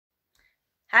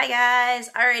Hi guys.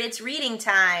 All right, it's reading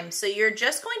time. So you're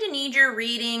just going to need your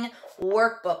reading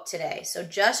workbook today. So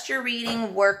just your reading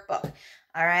workbook.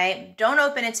 All right, don't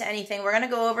open it to anything. We're going to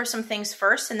go over some things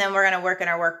first and then we're going to work in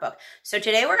our workbook. So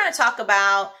today we're going to talk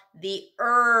about the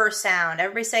sound.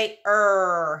 Everybody say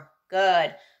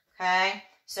Good. Okay.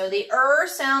 So the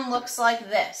sound looks like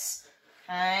this.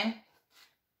 Okay.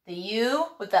 The U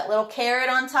with that little caret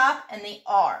on top and the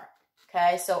R.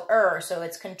 Okay, so so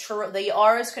it's the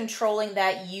R is controlling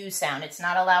that U sound. It's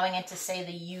not allowing it to say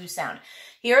the U sound.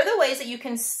 Here are the ways that you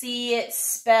can see it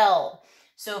spelled.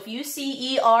 So if you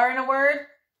see ER in a word,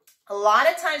 a lot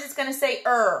of times it's going to say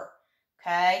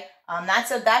okay?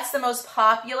 That's the most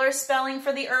popular spelling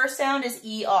for the sound is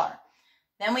ER.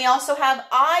 Then we also have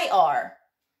IR.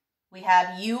 We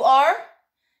have UR,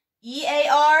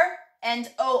 EAR, and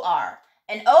OR.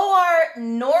 And OR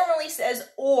normally says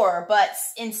or, but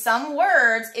in some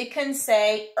words, it can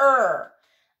say All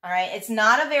right, it's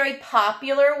not a very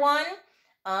popular one.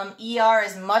 ER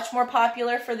is much more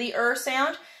popular for the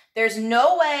sound. There's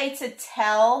no way to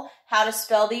tell how to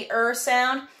spell the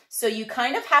sound, so you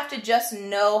kind of have to just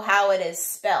know how it is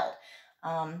spelled.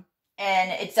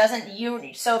 And it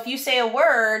doesn't, so if you say a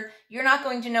word, you're not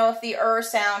going to know if the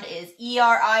sound is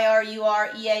ER, IR,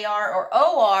 UR, EAR, or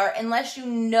OR unless you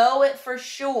know it for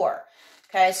sure.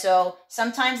 Okay, so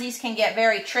sometimes these can get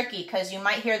very tricky because you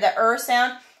might hear the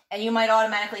sound and you might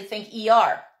automatically think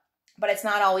ER, but it's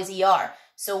not always ER.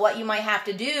 So what you might have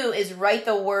to do is write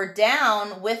the word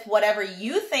down with whatever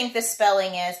you think the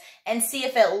spelling is and see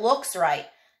if it looks right.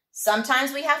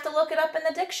 Sometimes we have to look it up in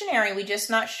the dictionary. You're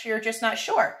just not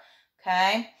sure.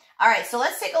 Okay. All right. So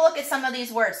let's take a look at some of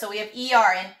these words. So we have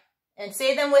ER and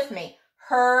say them with me.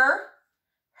 Her,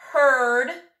 herd,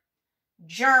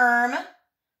 germ,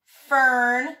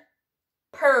 fern,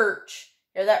 perch.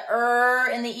 Hear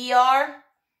the in the ER?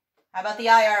 How about the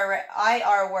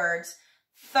IR words?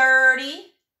 30,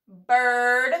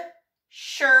 bird,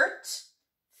 shirt,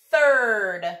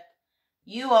 third.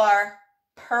 You are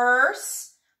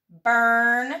purse,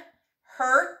 burn,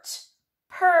 hurt,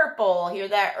 purple. Hear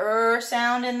that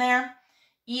sound in there?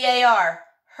 EAR,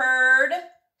 herd,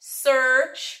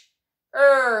 search,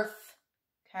 earth.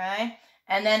 Okay.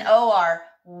 And then OR,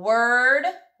 word,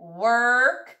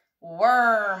 work,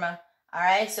 worm. All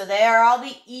right. So they are all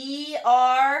the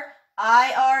ER,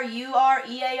 IR, UR,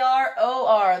 EAR,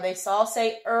 OR. They all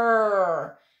say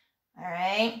All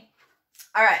right.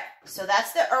 All right. So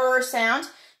that's the sound.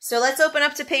 So let's open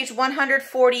up to page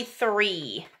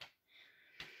 143.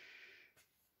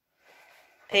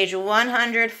 Page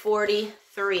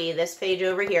 143, this page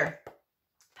over here,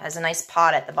 has a nice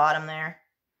pot at the bottom there,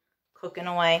 cooking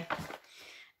away.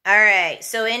 All right,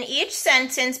 so in each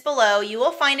sentence below, you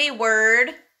will find a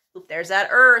word, there's that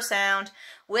sound,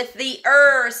 with the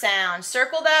sound.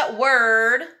 Circle that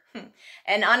word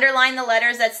and underline the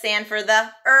letters that stand for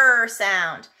the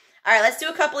sound. All right, let's do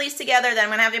a couple of these together, then I'm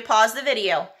gonna have you pause the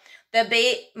video.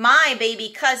 My baby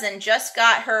cousin just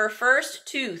got her first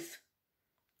tooth.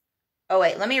 Oh,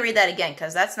 wait, let me read that again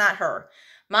because that's not her.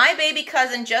 My baby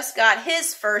cousin just got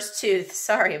his first tooth.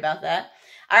 Sorry about that.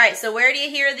 All right, so where do you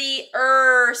hear the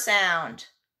sound?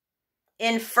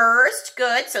 In first,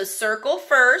 good. So circle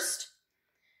first.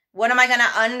 What am I going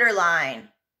to underline?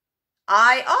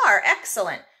 IR,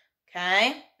 excellent.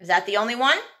 Okay, is that the only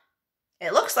one?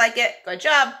 It looks like it. Good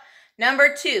job.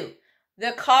 Number 2,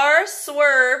 the car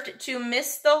swerved to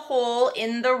miss the hole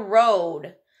in the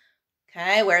road.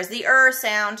 Okay, where's the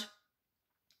sound?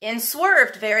 In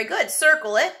swerved, very good.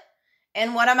 Circle it.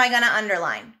 And what am I going to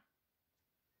underline?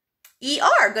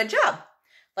 ER, good job.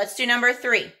 Let's do number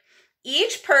 3.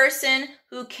 Each person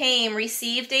who came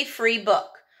received a free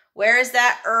book. Where is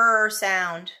that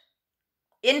sound?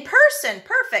 In person,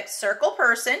 perfect. Circle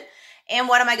person. And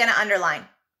what am I going to underline?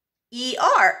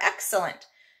 ER, excellent.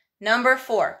 Number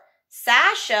 4.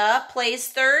 Sasha plays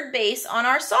third base on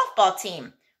our softball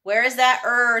team. Where is that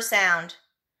sound?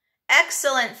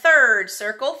 Excellent, third,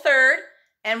 circle third.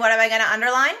 And what am I going to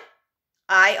underline?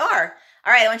 IR.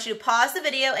 All right, I want you to pause the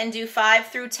video and do 5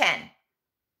 through 10.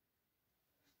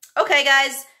 Okay,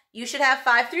 guys, you should have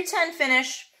 5 through 10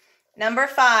 finished. Number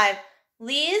 5,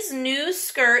 Lee's new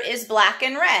skirt is black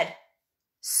and red.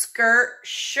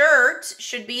 Shirt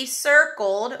should be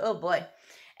circled. Oh, boy.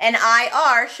 And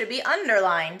IR should be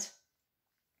underlined.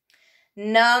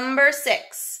 Number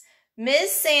 6.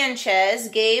 Ms. Sanchez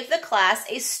gave the class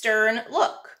a stern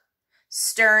look.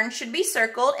 Stern should be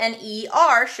circled and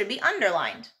ER should be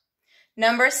underlined.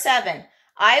 Number 7,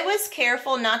 I was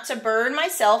careful not to burn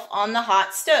myself on the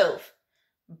hot stove.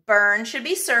 Burn should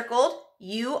be circled,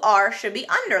 UR should be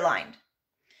underlined.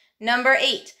 Number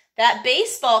 8, That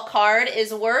baseball card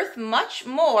is worth much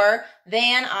more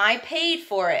than I paid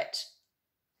for it.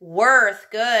 Worth,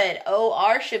 good.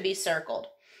 OR should be circled.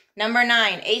 Number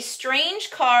 9, a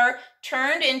strange car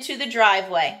turned into the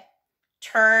driveway.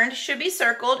 Turned should be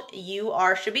circled.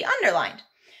 UR should be underlined.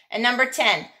 And number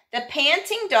 10, the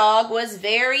panting dog was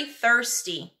very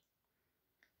thirsty.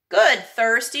 Good.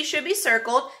 Thirsty should be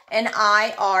circled and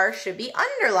IR should be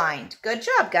underlined. Good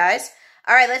job, guys.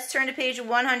 All right, let's turn to page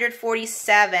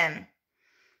 147.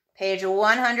 Page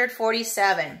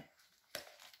 147.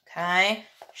 Okay.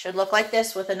 Should look like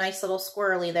this with a nice little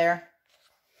squirrely there.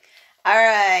 All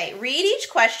right. Read each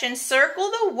question.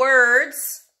 Circle the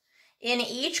words in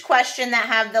each question that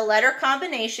have the letter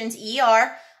combinations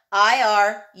ER,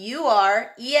 IR,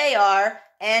 UR, EAR,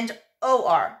 and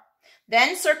OR.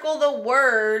 Then circle the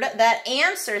word that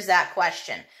answers that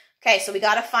question. Okay, so we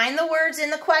got to find the words in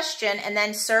the question and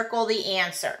then circle the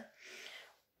answer.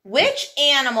 Which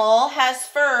animal has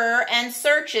fur and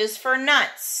searches for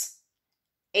nuts?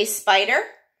 A spider,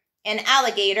 an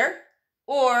alligator,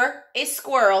 or a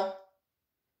squirrel?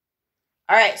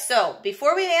 All right, so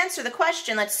before we answer the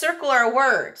question, let's circle our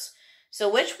words.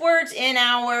 So which words in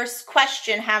our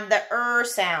question have the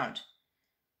sound?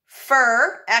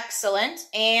 Fur, excellent,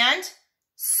 and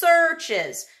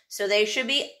searches. So they should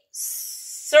be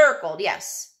circled.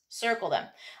 Yes, circle them.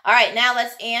 All right, now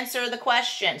let's answer the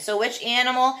question. So which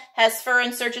animal has fur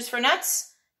and searches for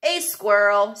nuts? A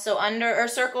squirrel. So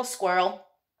circle squirrel.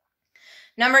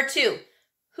 Number 2,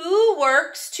 who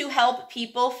works to help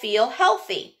people feel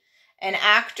healthy? An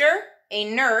actor, a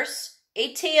nurse,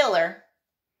 a tailor.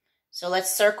 So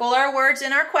let's circle our words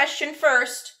in our question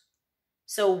first.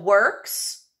 So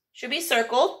works should be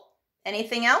circled.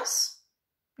 Anything else?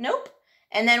 Nope.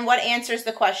 And then what answers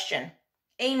the question?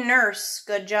 A nurse.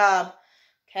 Good job.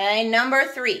 Okay, number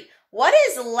 3. What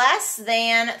is less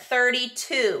than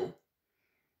 32?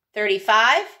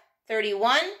 35,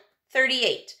 31,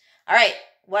 38. All right,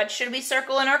 what should we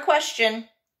circle in our question?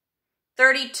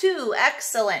 32.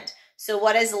 Excellent. So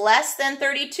what is less than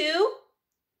 32?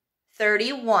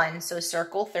 31. So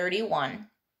circle 31.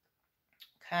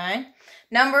 Okay.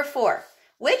 Number 4.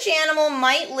 Which animal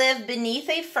might live beneath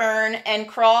a fern and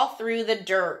crawl through the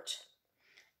dirt?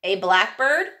 A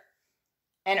blackbird,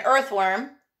 an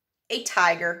earthworm, a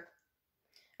tiger.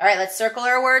 All right, let's circle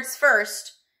our words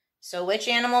first. So which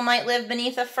animal might live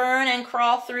beneath a fern and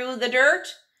crawl through the dirt?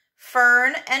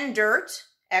 Fern and dirt.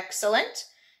 Excellent.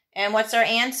 And what's our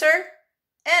answer?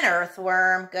 An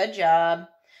earthworm. Good job.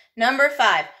 Number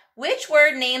 5. Which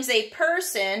word names a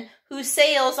person who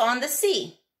sails on the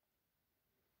sea?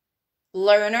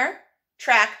 Learner,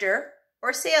 tractor,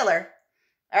 or sailor?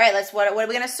 All right, what are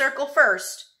we going to circle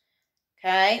first?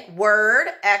 Okay, word,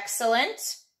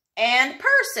 excellent, and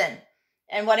person.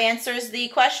 And what answers the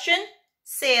question?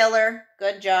 Sailor.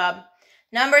 Good job.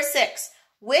 Number 6.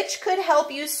 Which could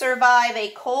help you survive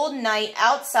a cold night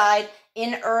outside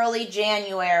in early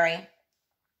January?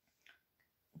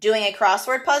 Doing a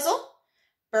crossword puzzle,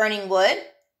 burning wood,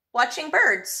 watching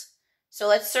birds. So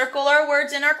let's circle our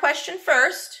words in our question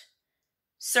first.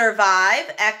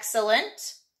 Survive,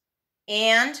 excellent,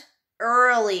 and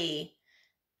early.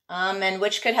 And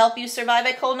which could help you survive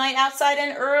a cold night outside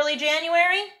in early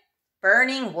January?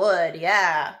 Burning wood,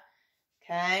 yeah.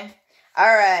 Okay.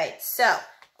 All right, so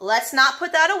let's not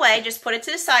put that away. Just put it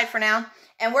to the side for now.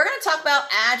 And we're going to talk about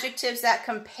adjectives that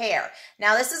compare.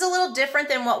 Now, this is a little different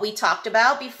than what we talked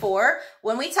about before.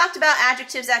 When we talked about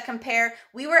adjectives that compare,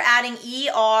 we were adding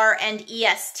ER and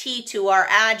EST to our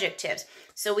adjectives.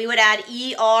 So we would add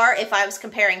ER if I was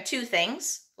comparing two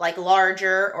things, like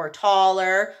larger or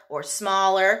taller or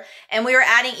smaller. And we were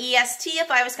adding EST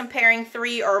if I was comparing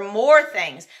 3 or more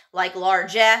things, like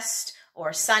largest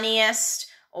or sunniest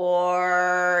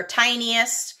or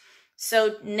tiniest.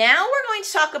 So now we're going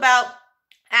to talk about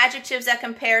adjectives that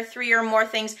compare 3 or more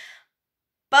things,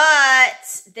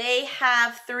 but they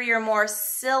have 3 or more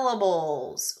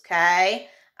syllables, okay?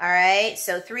 All right,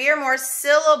 so 3 or more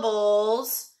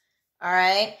syllables. All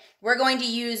right, we're going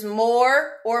to use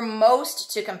more or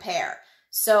most to compare.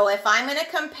 So if I'm going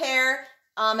to compare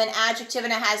an adjective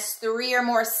and it has 3 or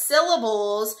more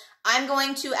syllables, I'm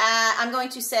going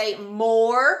to say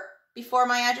more before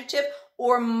my adjective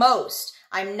or most.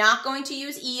 I'm not going to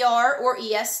use ER or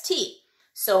EST.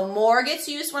 So more gets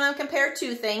used when I compare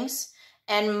 2 things,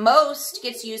 and most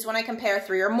gets used when I compare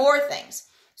 3 or more things.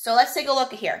 So let's take a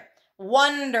look here.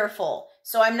 Wonderful.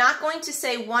 So I'm not going to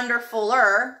say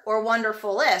wonderfuler or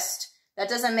wonderfulest. That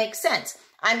doesn't make sense.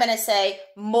 I'm going to say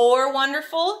more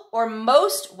wonderful or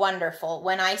most wonderful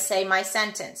when I say my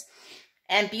sentence.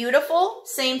 And beautiful,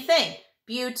 same thing.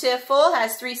 Beautiful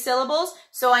has 3 syllables,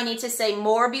 so I need to say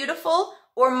more beautiful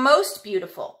or most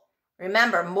beautiful.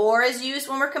 Remember, more is used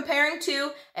when we're comparing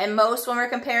 2 and most when we're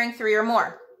comparing 3 or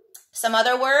more. Some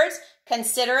other words: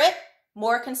 considerate,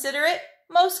 more considerate,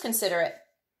 most considerate.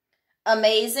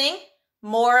 Amazing,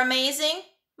 more amazing,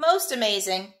 most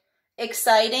amazing.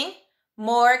 Exciting,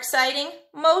 more exciting,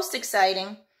 most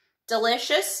exciting.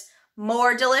 Delicious,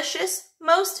 more delicious,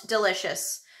 most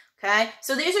delicious. Okay,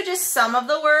 so these are just some of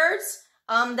the words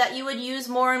that you would use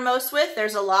more and most with.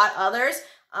 There's a lot others,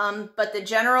 but the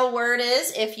general word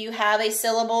is, if you have a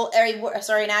syllable,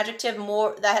 an adjective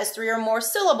more that has 3 or more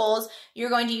syllables, you're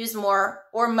going to use more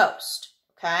or most.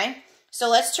 Okay, so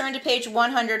let's turn to page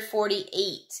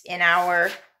 148 in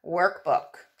our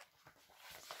workbook.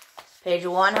 Page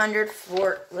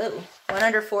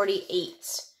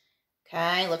 148.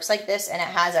 Okay, looks like this, and it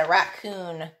has a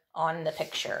raccoon on the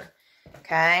picture.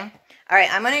 Okay, all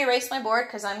right, I'm going to erase my board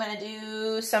because I'm going to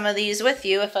do some of these with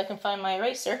you if I can find my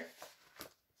eraser.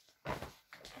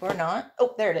 Or not.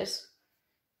 Oh, there it is.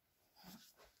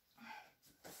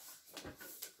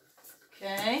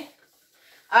 Okay.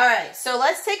 All right, so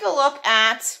let's take a look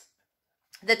at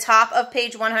the top of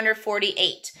page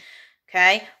 148.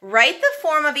 Okay, write the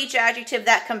form of each adjective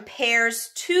that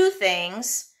compares 2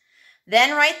 things,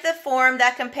 then write the form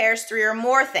that compares 3 or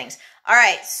more things. All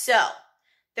right, so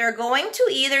they're going to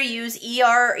either use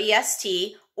ER or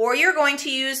EST, or you're going to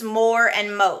use more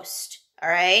and most. All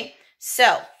right,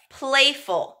 so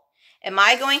playful. Am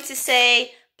I going to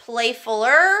say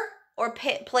playfuler or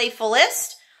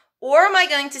playfulest? Or am I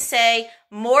going to say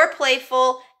more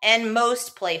playful and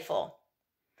most playful?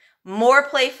 More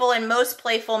playful and most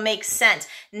playful makes sense.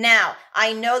 Now,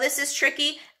 I know this is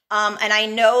tricky, and I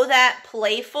know that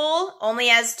playful only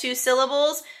has 2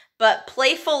 syllables, but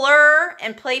playfuler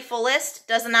and playfulest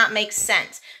does not make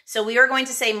sense. So we are going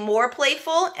to say more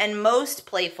playful and most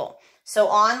playful. So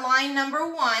on line number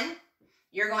 1,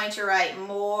 you're going to write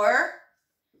more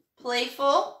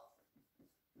playful,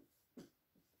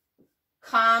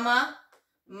 comma,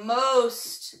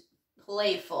 most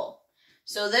playful.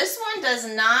 So this one does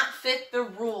not fit the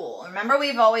rule. Remember,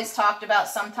 we've always talked about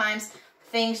sometimes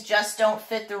things just don't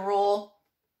fit the rule.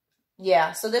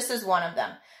 Yeah, so this is one of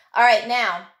them. All right,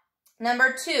 now,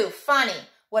 number 2, funny.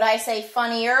 Would I say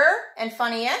funnier and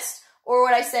funniest, or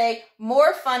would I say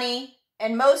more funny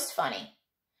and most funny?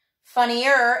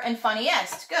 Funnier and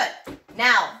funniest. Good.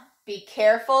 Now, be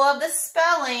careful of the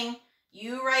spelling.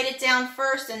 You write it down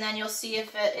first, and then you'll see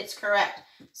if it's correct.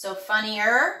 So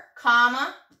funnier,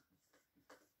 comma,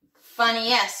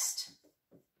 funniest.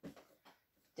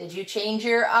 Did you change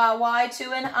your Y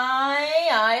to an I?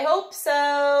 I hope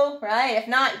so, right? If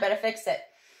not, you better fix it.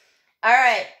 All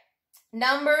right,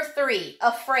 number 3,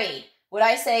 afraid. Would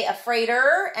I say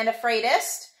afraider and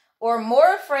afraidest, or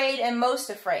more afraid and most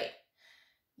afraid?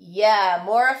 Yeah,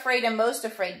 more afraid and most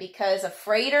afraid, because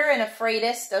afraider and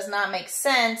afraidest does not make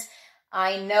sense.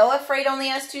 I know afraid only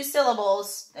has 2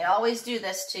 syllables. They always do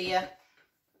this to you.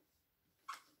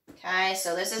 Okay,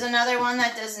 so this is another one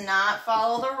that does not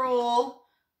follow the rule.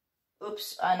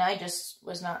 Oops, and I just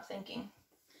was not thinking.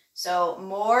 So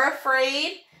more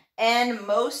afraid and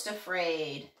most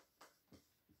afraid.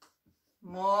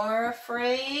 More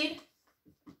afraid,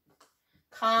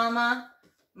 comma,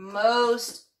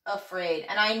 most afraid.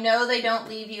 And I know they don't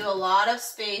leave you a lot of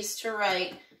space to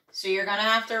write, so you're going to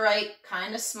have to write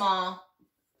kind of small.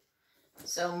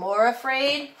 So more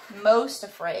afraid, most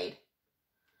afraid.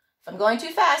 If I'm going too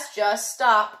fast, just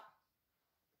stop.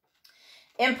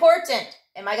 Important.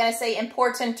 Am I going to say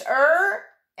importanter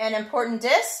and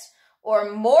importantest,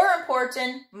 or more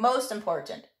important, most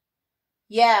important?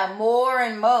 Yeah, more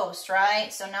and most,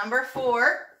 right? So number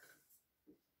 4,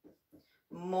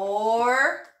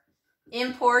 more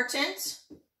important,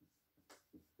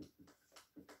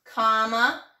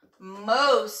 comma,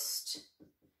 most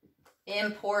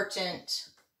important.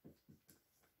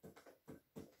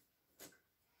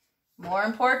 More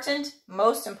important,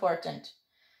 most important.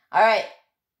 All right,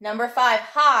 number 5,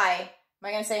 high. Am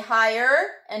I going to say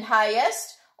higher and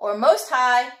highest, or most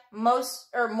high, most,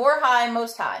 or more high,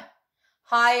 most high?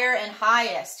 Higher and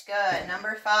highest. Good.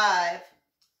 Number 5,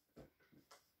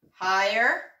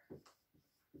 higher,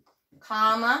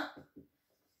 comma,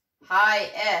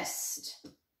 highest.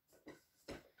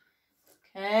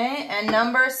 Okay, and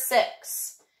number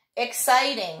 6,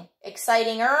 exciting.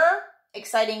 Exciting-er,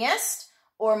 excitingest,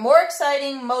 or more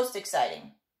exciting, most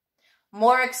exciting?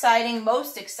 More exciting,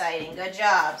 most exciting. Good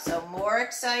job. So more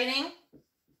exciting,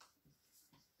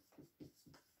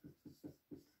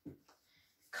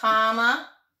 comma,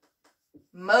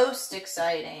 most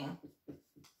exciting.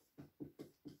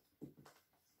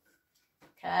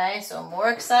 Okay, so more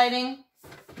exciting,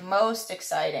 most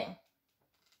exciting.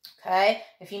 Okay,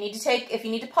 if you need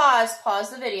to pause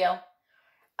the video.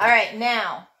 All right,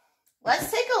 now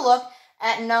let's take a look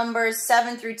at numbers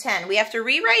 7 through 10. We have to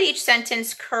rewrite each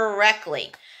sentence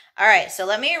correctly. All right, so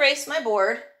let me erase my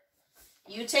board.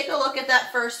 You take a look at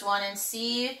that first one and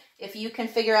see if you can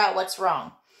figure out what's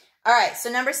wrong. All right, so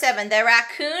number 7, the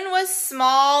raccoon was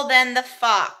small than the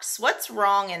fox. What's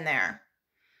wrong in there?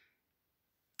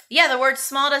 Yeah, the word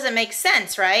small doesn't make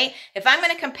sense, right? If I'm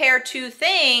going to compare two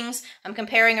things, I'm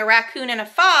comparing a raccoon and a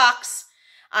fox,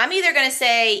 I'm either going to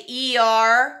say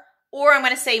ER or I'm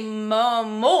going to say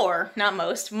more, not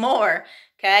most, more,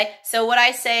 okay? So would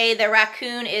I say the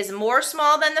raccoon is more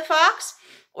small than the fox?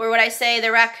 Or would I say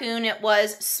the raccoon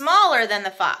was smaller than the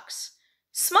fox?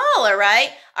 Smaller, right?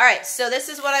 All right, so this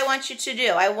is what I want you to do.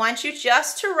 I want you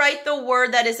just to write the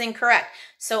word that is incorrect.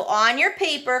 So on your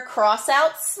paper, cross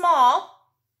out small.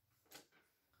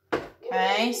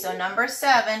 Okay, so number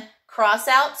 7, cross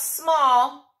out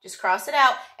small, just cross it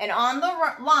out, and on the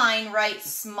line, write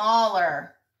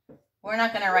smaller. We're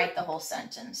not going to write the whole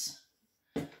sentence.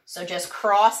 So just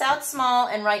cross out small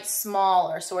and write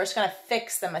smaller. So we're just going to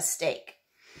fix the mistake.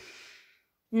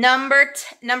 Number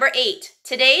 8,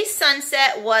 today's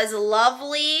sunset was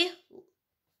lovely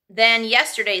than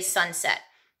yesterday's sunset.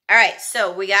 All right, so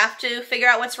we have to figure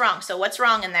out what's wrong. So what's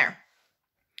wrong in there?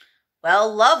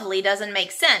 Well, lovely doesn't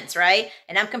make sense, right?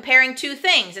 And I'm comparing two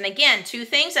things. And again, two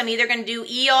things, I'm either going to do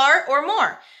ER or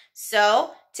more. So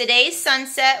today's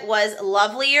sunset was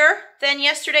lovelier than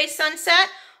yesterday's sunset,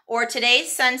 or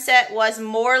today's sunset was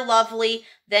more lovely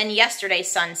than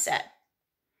yesterday's sunset.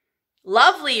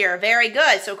 Lovelier, very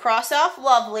good. So cross off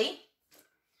lovely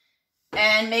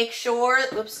and make sure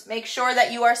that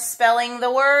you are spelling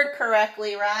the word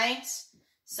correctly, right?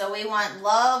 So we want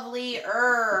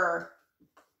lovelier.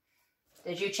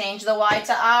 Did you change the Y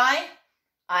to I?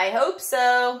 I hope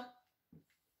so.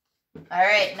 All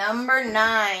right, number 9.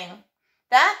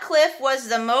 That cliff was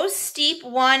the most steep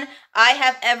one I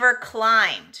have ever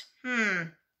climbed.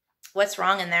 What's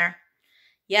wrong in there?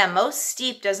 Yeah, most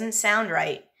steep doesn't sound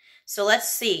right. So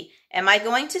let's see. Am I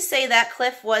going to say that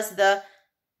cliff was the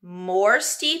more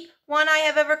steep one I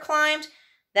have ever climbed?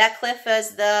 That cliff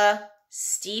is the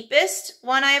steepest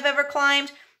one I have ever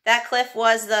climbed? That cliff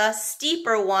was the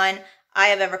steeper one I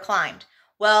have ever climbed.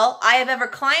 Well, I have ever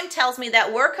climbed tells me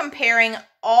that we're comparing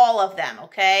all of them,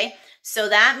 okay? So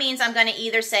that means I'm going to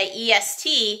either say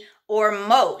EST or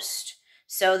most.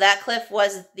 So that cliff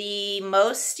was the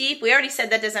most steep. We already said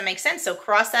that doesn't make sense, so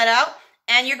cross that out,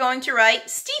 and you're going to write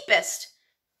steepest.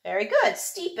 Very good,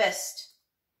 steepest.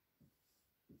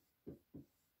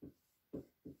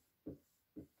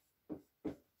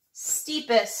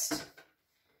 Steepest.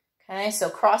 Okay, so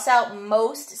cross out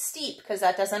most steep because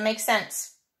that doesn't make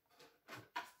sense.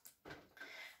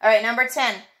 All right, number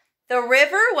 10. The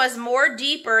river was more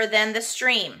deeper than the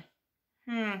stream.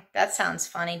 That sounds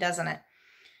funny, doesn't it?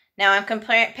 Now I'm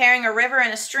comparing a river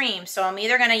and a stream, so I'm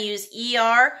either going to use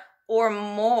ER or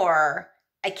more.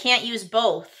 I can't use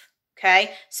both,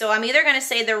 okay? So I'm either going to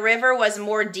say the river was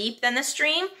more deep than the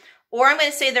stream, or I'm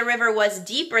going to say the river was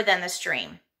deeper than the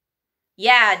stream.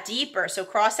 Yeah, deeper. So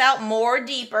cross out more,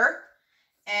 deeper.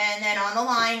 And then on the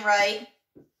line, write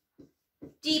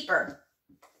deeper.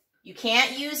 You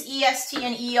can't use EST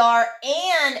and ER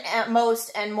and at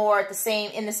most and more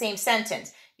in the same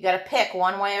sentence. You got to pick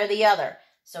one way or the other.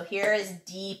 So here is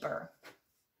deeper.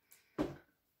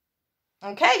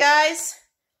 Okay, guys.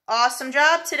 Awesome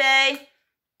job today.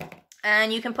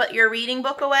 And you can put your reading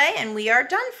book away, and we are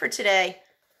done for today.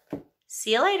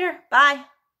 See you later. Bye.